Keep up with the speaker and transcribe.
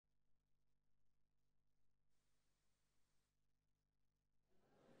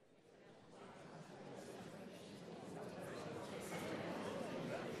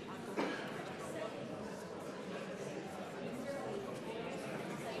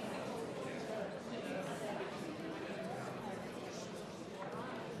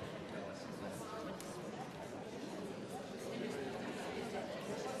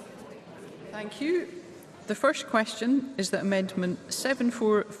Thank you. The first question is that Amendment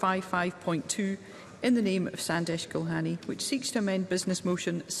 7455.2 in the name of Sandesh Gulhani, which seeks to amend Business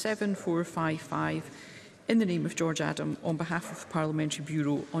Motion 7455 in the name of George Adam on behalf of the Parliamentary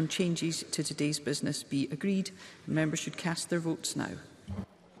Bureau on changes to today's business be agreed. Members should cast their votes now.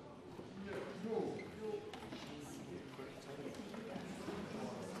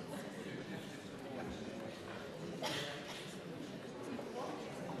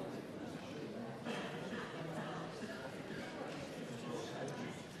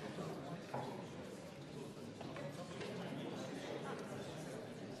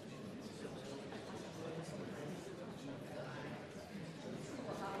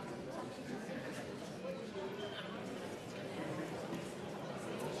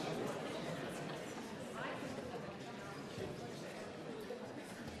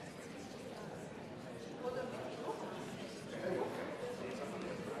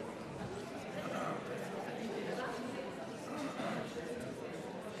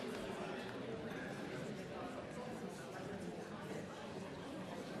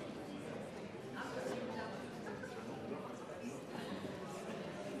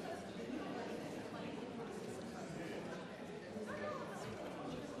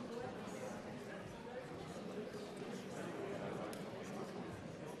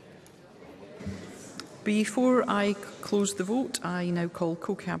 Before I close the vote, I now call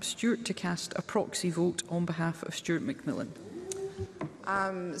Co-Cab Stewart to cast a proxy vote on behalf of Stuart McMillan.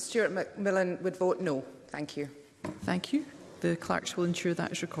 Stuart McMillan would vote no. Thank you. Thank you. The clerks will ensure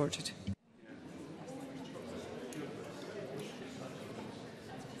that is recorded.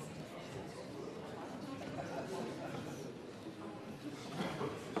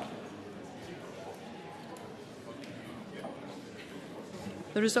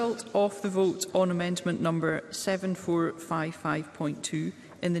 The result of the vote on amendment number 7455.2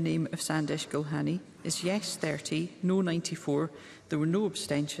 in the name of Sandesh Gulhani is yes 30, no 94. There were no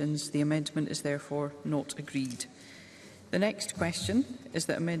abstentions. The amendment is therefore not agreed. The next question is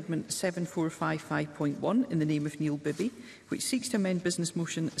that amendment 7455.1 in the name of Neil Bibby, which seeks to amend Business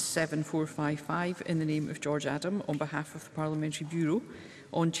Motion 7455 in the name of George Adam on behalf of the Parliamentary Bureau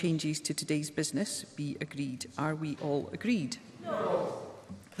on changes to today's business be agreed. Are we all agreed? No.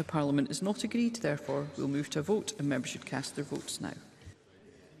 The Parliament is not agreed, therefore we'll move to a vote and members should cast their votes now.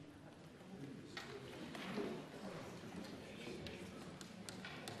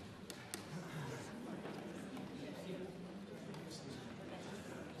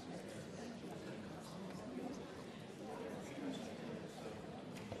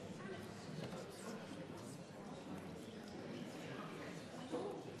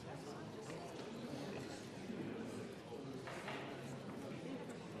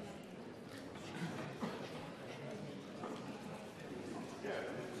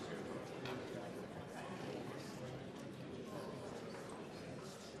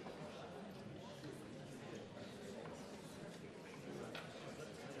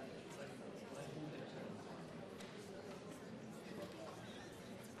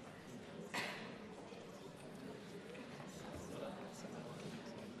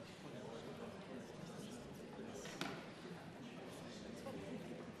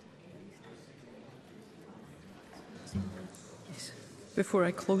 Before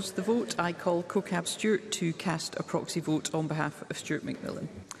I close the vote, I call Co-Cab Stewart to cast a proxy vote on behalf of Stuart McMillan.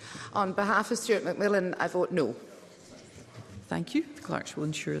 On behalf of Stuart McMillan, I vote no. Thank you. The clerks will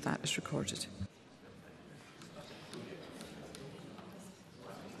ensure that is recorded.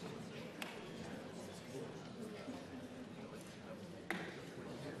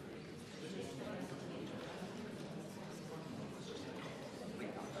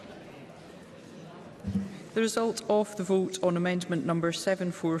 The result of the vote on amendment number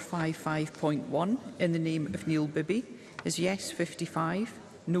 7455.1 in the name of Neil Bibby is yes 55,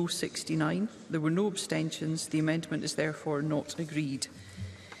 no 69. There were no abstentions. The amendment is therefore not agreed.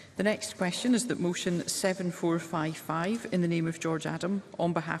 The next question is that motion 7455 in the name of George Adam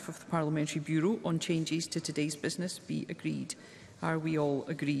on behalf of the Parliamentary Bureau on changes to today's business be agreed. Are we all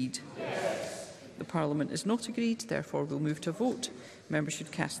agreed? Yes. The Parliament is not agreed, therefore we'll move to a vote. Members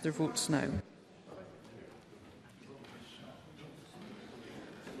should cast their votes now.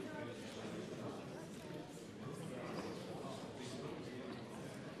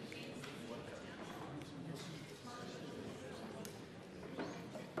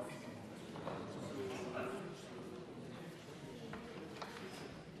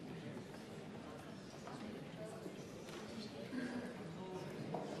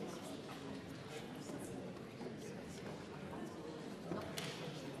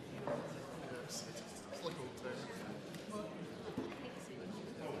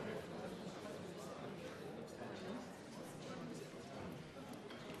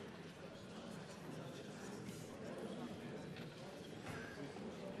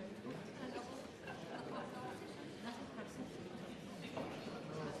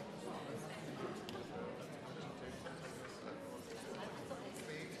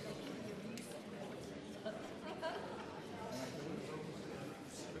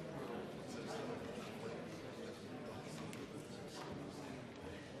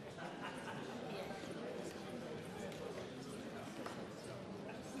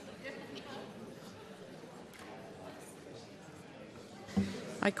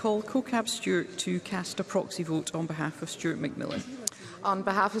 I call Co-Cab Stewart to cast a proxy vote on behalf of Stuart McMillan. On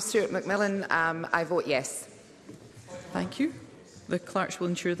behalf of Stuart McMillan, I vote yes. Thank you. The clerks will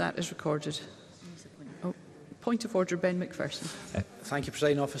ensure that is recorded. Oh, point of order, Ben McPherson. Thank you,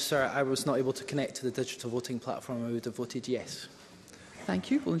 Presiding Officer. I was not able to connect to the digital voting platform. I would have voted yes.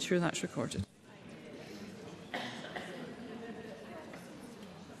 Thank you. We'll ensure that's recorded.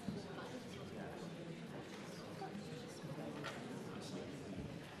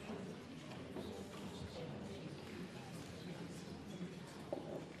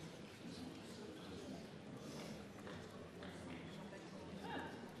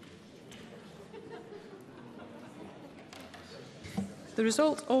 The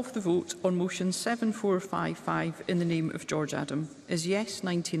result of the vote on motion 7455 in the name of George Adam is yes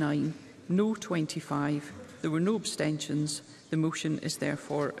 99, no 25. There were no abstentions. The motion is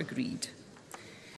therefore agreed.